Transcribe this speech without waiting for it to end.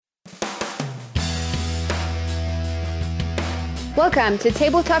Welcome to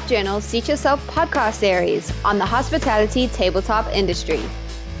Tabletop Journal's Seat Yourself podcast series on the hospitality tabletop industry.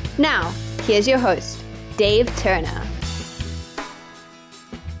 Now, here's your host, Dave Turner.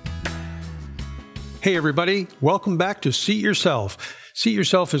 Hey everybody, welcome back to Seat Yourself. Seat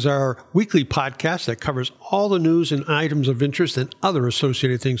Yourself is our weekly podcast that covers all the news and items of interest and other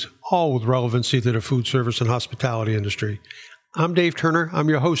associated things, all with relevancy to the food service and hospitality industry. I'm Dave Turner. I'm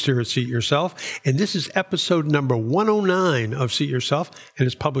your host here at Seat Yourself, and this is episode number 109 of Seat Yourself, and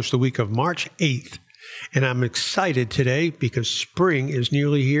it's published the week of March 8th. And I'm excited today because spring is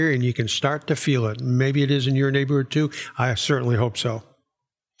nearly here and you can start to feel it. Maybe it is in your neighborhood too. I certainly hope so.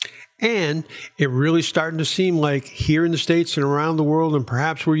 And it really starting to seem like here in the States and around the world and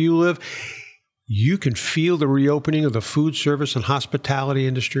perhaps where you live, you can feel the reopening of the food service and hospitality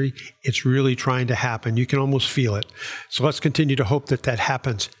industry. It's really trying to happen. You can almost feel it. So let's continue to hope that that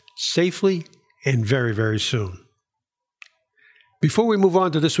happens safely and very, very soon. Before we move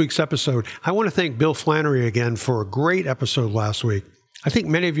on to this week's episode, I want to thank Bill Flannery again for a great episode last week. I think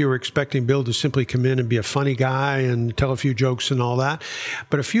many of you were expecting Bill to simply come in and be a funny guy and tell a few jokes and all that.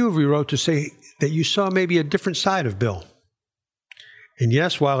 But a few of you wrote to say that you saw maybe a different side of Bill. And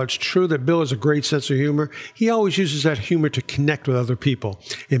yes, while it's true that Bill has a great sense of humor, he always uses that humor to connect with other people.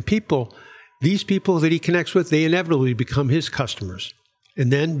 And these people that he connects with, they inevitably become his customers.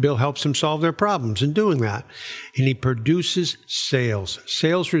 And then Bill helps them solve their problems in doing that. And he produces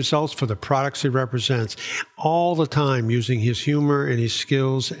sales results for the products he represents all the time using his humor and his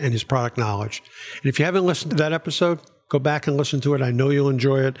skills and his product knowledge. And if you haven't listened to that episode, go back and listen to it. I know you'll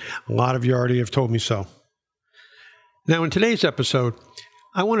enjoy it. A lot of you already have told me so. Now, in today's episode,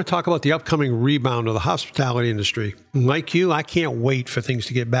 I want to talk about the upcoming rebound of the hospitality industry. Like you, I can't wait for things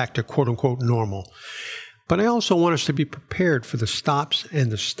to get back to quote-unquote normal. But I also want us to be prepared for the stops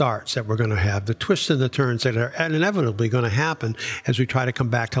and the starts that we're going to have, the twists and the turns that are inevitably going to happen as we try to come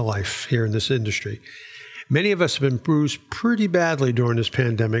back to life here in this industry. Many of us have been bruised pretty badly during this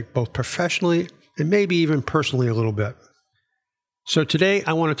pandemic, both professionally and maybe even personally a little bit. So today,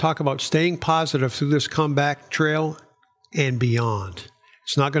 I want to talk about staying positive through this comeback trail and beyond.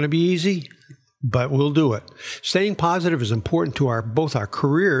 It's not going to be easy, but we'll do it. Staying positive is important to both our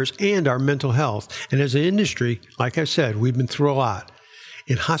careers and our mental health. And as an industry, like I said, we've been through a lot.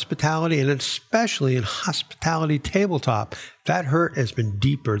 In hospitality, and especially in hospitality tabletop, that hurt has been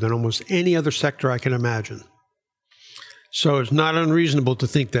deeper than almost any other sector I can imagine. So it's not unreasonable to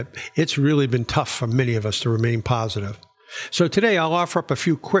think that it's really been tough for many of us to remain positive. So today I'll offer up a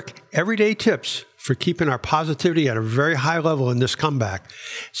few quick everyday tips for keeping our positivity at a very high level in this comeback.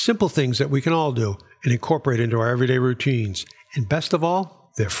 Simple things that we can all do and incorporate into our everyday routines. And best of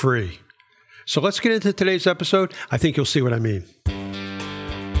all, they're free. So let's get into today's episode. I think you'll see what I mean.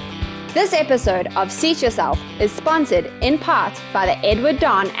 This episode of Seat Yourself is sponsored in part by the Edward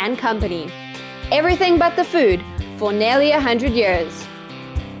Don and Company. Everything but the food for nearly 100 years.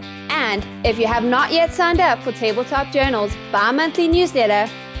 And if you have not yet signed up for Tabletop Journal's bi-monthly newsletter,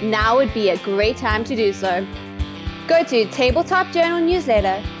 now would be a great time to do so. Go to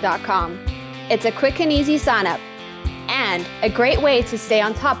tabletopjournalnewsletter.com. It's a quick and easy sign-up, and a great way to stay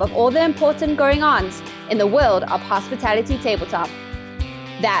on top of all the important going-ons in the world of hospitality tabletop.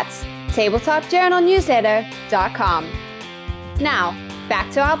 That's tabletopjournalnewsletter.com. Now,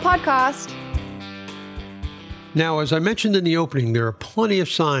 back to our podcast. Now, as I mentioned in the opening, there are plenty of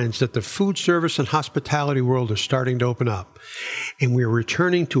signs that the food service and hospitality world is starting to open up, and we're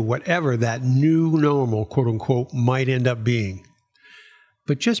returning to whatever that new normal, quote unquote, might end up being.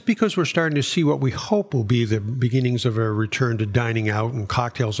 But just because we're starting to see what we hope will be the beginnings of a return to dining out and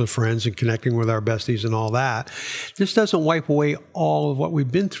cocktails with friends and connecting with our besties and all that, this doesn't wipe away all of what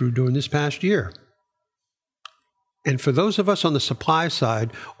we've been through during this past year. And for those of us on the supply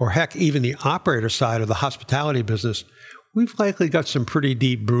side, or heck, even the operator side of the hospitality business, we've likely got some pretty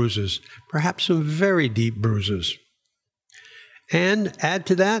deep bruises, perhaps some very deep bruises. And add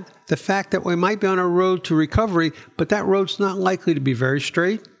to that the fact that we might be on a road to recovery, but that road's not likely to be very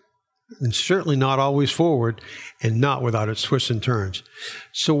straight, and certainly not always forward, and not without its twists and turns.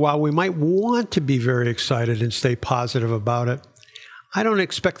 So while we might want to be very excited and stay positive about it, I don't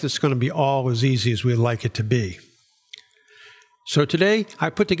expect it's going to be all as easy as we'd like it to be. So today, I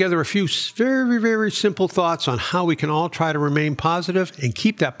put together a few very, very simple thoughts on how we can all try to remain positive and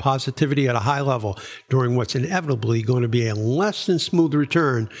keep that positivity at a high level during what's inevitably going to be a less than smooth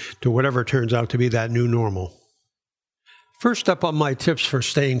return to whatever turns out to be that new normal. First up on my tips for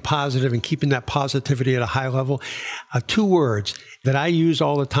staying positive and keeping that positivity at a high level, two words that I use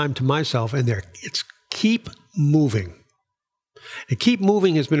all the time to myself, and it's keep moving. And keep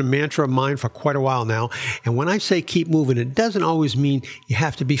moving has been a mantra of mine for quite a while now. And when I say keep moving, it doesn't always mean you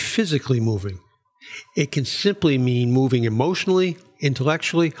have to be physically moving. It can simply mean moving emotionally,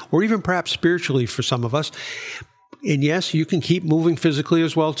 intellectually, or even perhaps spiritually for some of us. And yes, you can keep moving physically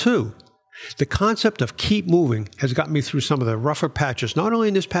as well, too. The concept of keep moving has gotten me through some of the rougher patches, not only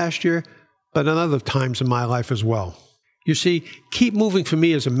in this past year, but in other times in my life as well. You see, keep moving for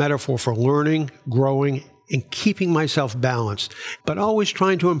me is a metaphor for learning, growing, and keeping myself balanced, but always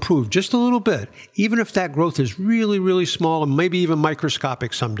trying to improve just a little bit, even if that growth is really, really small and maybe even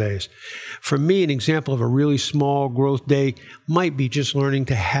microscopic some days. For me, an example of a really small growth day might be just learning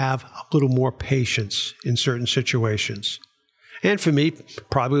to have a little more patience in certain situations. And for me,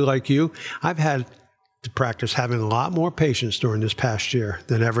 probably like you, I've had to practice having a lot more patience during this past year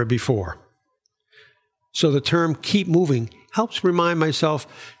than ever before. So the term keep moving helps remind myself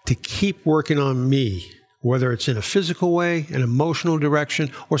to keep working on me, whether it's in a physical way, an emotional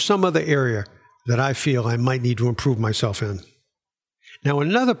direction, or some other area that I feel I might need to improve myself in. Now,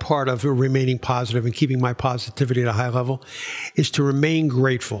 another part of remaining positive and keeping my positivity at a high level is to remain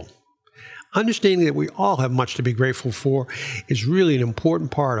grateful. Understanding that we all have much to be grateful for is really an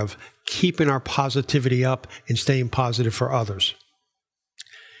important part of keeping our positivity up and staying positive for others.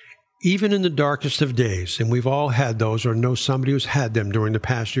 Even in the darkest of days, and we've all had those or know somebody who's had them during the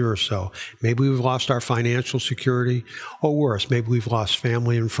past year or so, maybe we've lost our financial security, or worse, maybe we've lost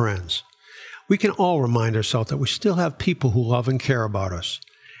family and friends. We can all remind ourselves that we still have people who love and care about us,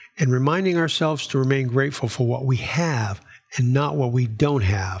 and reminding ourselves to remain grateful for what we have and not what we don't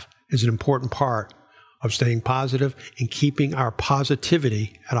have is an important part of staying positive and keeping our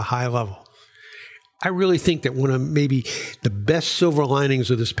positivity at a high level. I really think that one of maybe the best silver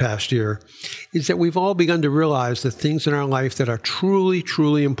linings of this past year is that we've all begun to realize the things in our life that are truly,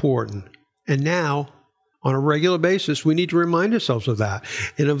 truly important. And now, on a regular basis, we need to remind ourselves of that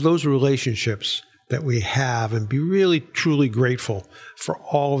and of those relationships that we have and be really, truly grateful for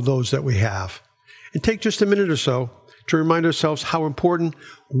all of those that we have. And take just a minute or so to remind ourselves how important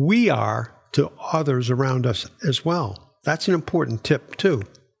we are to others around us as well. That's an important tip, too.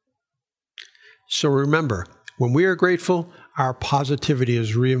 So remember, when we are grateful, our positivity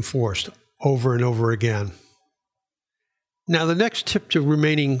is reinforced over and over again. Now, the next tip to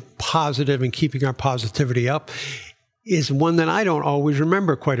remaining positive and keeping our positivity up is one that I don't always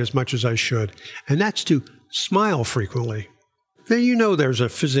remember quite as much as I should, and that's to smile frequently. Now, you know there's a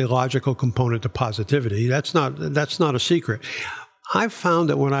physiological component to positivity. That's not a secret. I've found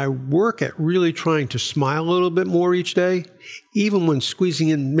that when I work at really trying to smile a little bit more each day, even when squeezing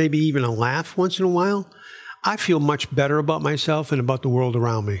in maybe even a laugh once in a while, I feel much better about myself and about the world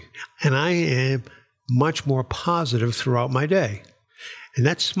around me. And I am much more positive throughout my day. And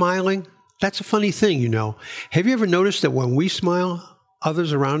that smiling, that's a funny thing, you know. Have you ever noticed that when we smile,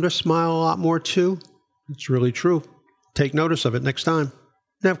 others around us smile a lot more too? It's really true. Take notice of it next time.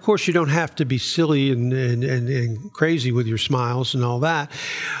 Now, of course, you don't have to be silly and crazy with your smiles and all that.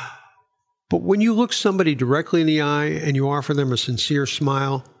 But when you look somebody directly in the eye and you offer them a sincere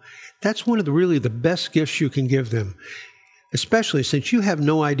smile, that's one of the best gifts you can give them, especially since you have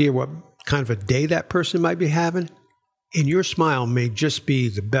no idea what kind of a day that person might be having, and your smile may just be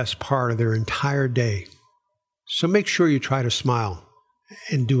the best part of their entire day. So make sure you try to smile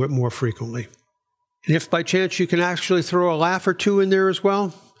and do it more frequently. And if by chance you can actually throw a laugh or two in there as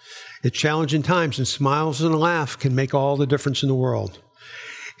well, it's challenging times, and smiles and a laugh can make all the difference in the world.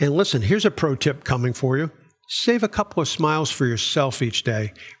 And listen, here's a pro tip coming for you. Save a couple of smiles for yourself each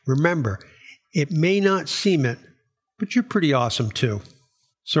day. Remember, it may not seem it, but you're pretty awesome too.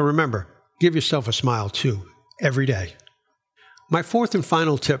 So remember, give yourself a smile too, every day. My fourth and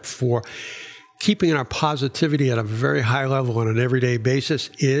final tip for keeping our positivity at a very high level on an everyday basis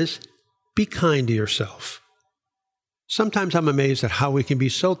is be kind to yourself. Sometimes I'm amazed at how we can be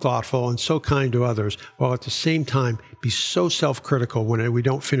so thoughtful and so kind to others, while at the same time be so self-critical when we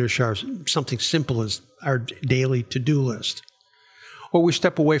don't finish something simple as our daily to-do list. Or we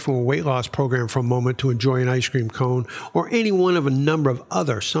step away from a weight loss program for a moment to enjoy an ice cream cone, or any one of a number of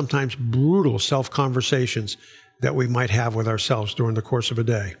other, sometimes brutal self-conversations that we might have with ourselves during the course of a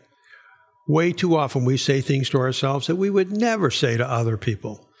day. Way too often we say things to ourselves that we would never say to other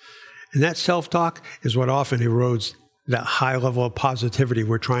people. And that self-talk is what often erodes that high level of positivity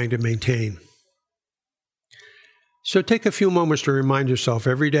we're trying to maintain. So take a few moments to remind yourself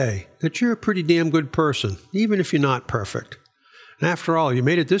every day that you're a pretty damn good person, even if you're not perfect. And after all, you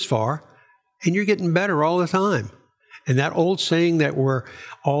made it this far, and you're getting better all the time. And that old saying that we're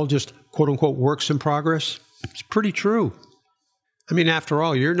all just quote-unquote works in progress, it's pretty true. I mean, after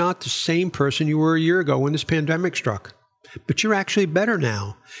all, you're not the same person you were a year ago when this pandemic struck. but you're actually better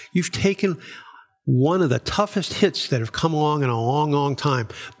now. You've taken one of the toughest hits that have come along in a long, long time,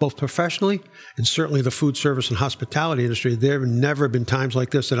 both professionally and certainly the food service and hospitality industry. There have never been times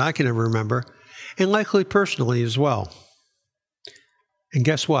like this that I can ever remember, and likely personally as well. And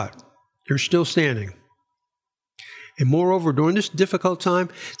guess what? You're still standing. And moreover, during this difficult time,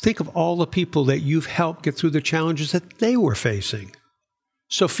 think of all the people that you've helped get through the challenges that they were facing.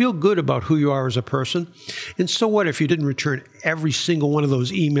 So feel good about who you are as a person. And so what if you didn't return every single one of those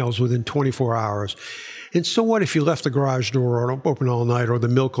emails within 24 hours? And so what if you left the garage door open all night or the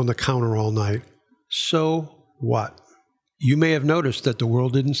milk on the counter all night? So what? You may have noticed that the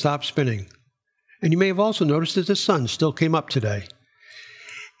world didn't stop spinning. And you may have also noticed that the sun still came up today.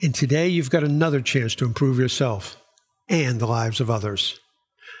 And today you've got another chance to improve yourself and the lives of others.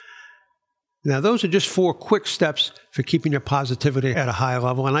 Now, those are just 4 quick steps for keeping your positivity at a high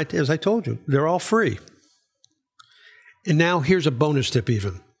level. And as I told you, they're all free. And now here's a bonus tip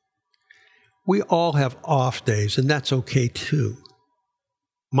even. We all have off days, and that's okay too.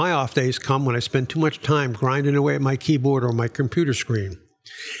 My off days come when I spend too much time grinding away at my keyboard or my computer screen.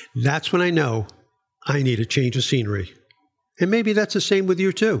 That's when I know I need a change of scenery. And maybe that's the same with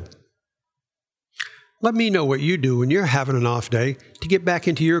you too. Let me know what you do when you're having an off day to get back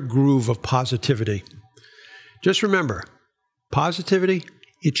into your groove of positivity. Just remember, positivity,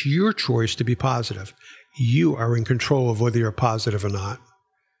 it's your choice to be positive. You are in control of whether you're positive or not.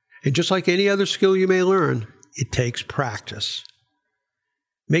 And just like any other skill you may learn, it takes practice.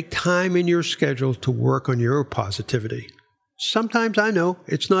 Make time in your schedule to work on your positivity. Sometimes I know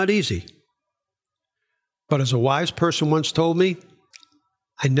it's not easy. But as a wise person once told me,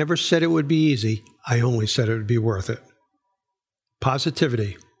 I never said it would be easy. I only said it would be worth it.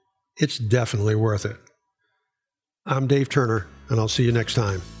 Positivity, it's definitely worth it. I'm Dave Turner, and I'll see you next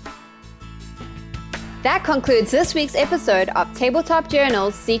time. That concludes this week's episode of Tabletop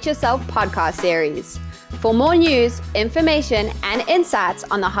Journal's Seat Yourself podcast series. For more news, information, and insights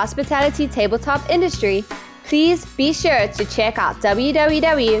on the hospitality tabletop industry, please be sure to check out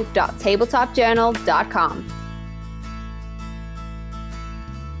www.tabletopjournal.com.